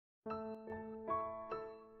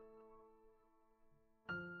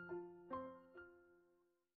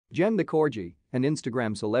Jen the Corgi, an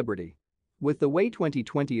Instagram celebrity. With the way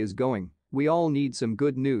 2020 is going, we all need some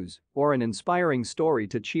good news or an inspiring story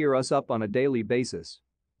to cheer us up on a daily basis.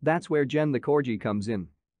 That's where Jen the Corgi comes in.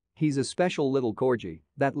 He's a special little corgi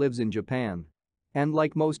that lives in Japan. And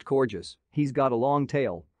like most corgis, he's got a long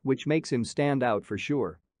tail, which makes him stand out for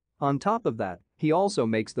sure. On top of that, he also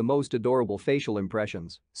makes the most adorable facial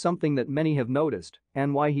impressions, something that many have noticed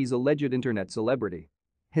and why he's a alleged internet celebrity.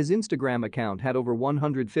 His Instagram account had over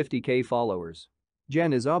 150k followers.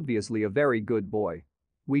 Jen is obviously a very good boy.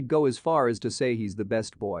 We'd go as far as to say he's the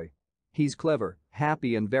best boy. He's clever,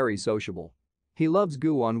 happy and very sociable. He loves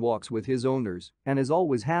go on walks with his owners and is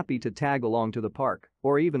always happy to tag along to the park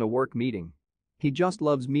or even a work meeting. He just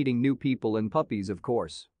loves meeting new people and puppies, of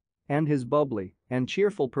course. And his bubbly and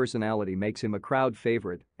cheerful personality makes him a crowd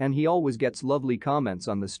favorite, and he always gets lovely comments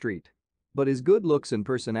on the street. But his good looks and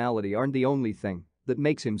personality aren't the only thing that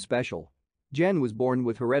makes him special. Jen was born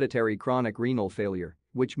with hereditary chronic renal failure,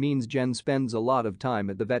 which means Jen spends a lot of time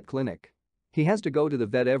at the vet clinic. He has to go to the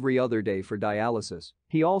vet every other day for dialysis.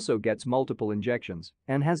 He also gets multiple injections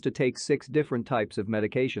and has to take 6 different types of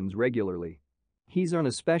medications regularly. He's on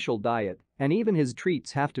a special diet, and even his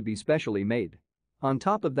treats have to be specially made. On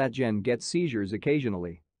top of that, Jen gets seizures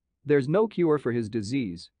occasionally. There's no cure for his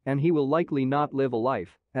disease, and he will likely not live a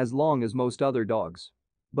life as long as most other dogs.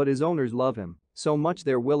 But his owners love him so much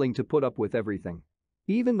they're willing to put up with everything.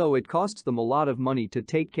 Even though it costs them a lot of money to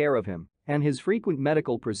take care of him, and his frequent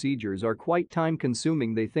medical procedures are quite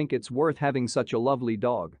time-consuming, they think it's worth having such a lovely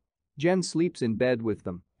dog. Jen sleeps in bed with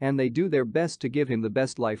them, and they do their best to give him the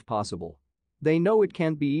best life possible. They know it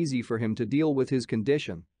can't be easy for him to deal with his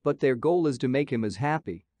condition, but their goal is to make him as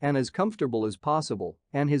happy and as comfortable as possible,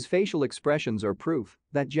 and his facial expressions are proof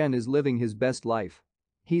that Jen is living his best life.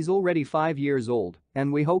 He's already 5 years old,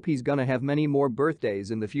 and we hope he's gonna have many more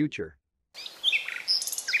birthdays in the future.